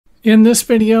In this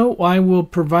video, I will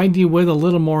provide you with a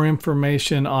little more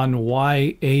information on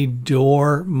why a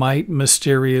door might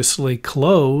mysteriously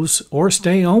close or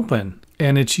stay open.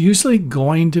 And it's usually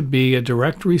going to be a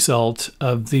direct result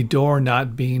of the door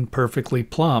not being perfectly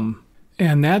plumb.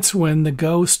 And that's when the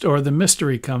ghost or the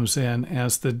mystery comes in,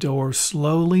 as the door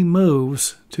slowly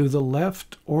moves to the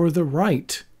left or the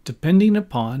right, depending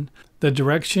upon the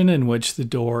direction in which the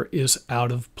door is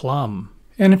out of plumb.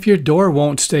 And if your door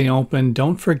won't stay open,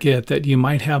 don't forget that you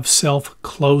might have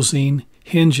self-closing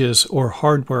hinges or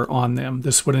hardware on them.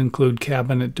 This would include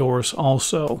cabinet doors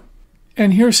also.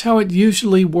 And here's how it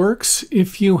usually works.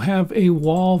 If you have a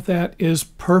wall that is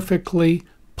perfectly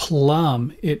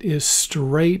plumb, it is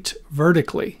straight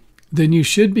vertically, then you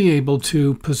should be able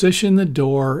to position the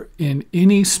door in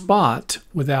any spot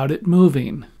without it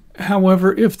moving.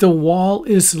 However, if the wall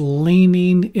is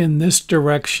leaning in this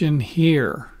direction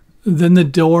here, then the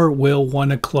door will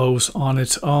want to close on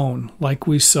its own, like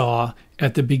we saw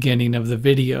at the beginning of the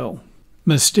video,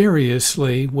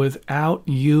 mysteriously without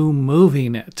you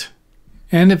moving it.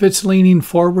 And if it's leaning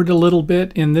forward a little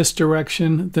bit in this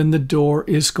direction, then the door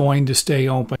is going to stay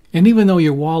open. And even though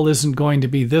your wall isn't going to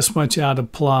be this much out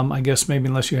of plumb, I guess maybe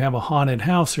unless you have a haunted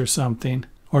house or something,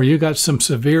 or you got some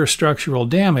severe structural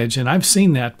damage, and I've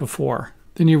seen that before,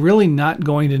 then you're really not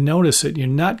going to notice it. You're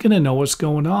not going to know what's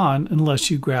going on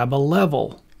unless you grab a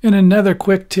level. And another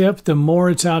quick tip, the more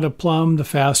it's out of plumb, the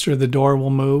faster the door will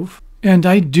move. And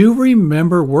I do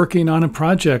remember working on a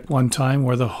project one time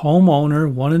where the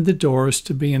homeowner wanted the doors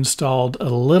to be installed a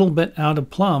little bit out of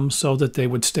plumb so that they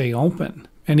would stay open.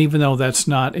 And even though that's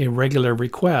not a regular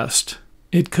request,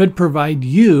 it could provide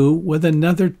you with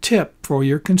another tip for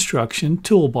your construction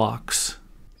toolbox.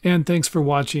 And thanks for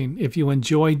watching. If you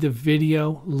enjoyed the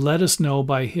video, let us know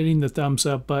by hitting the thumbs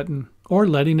up button or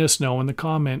letting us know in the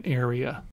comment area.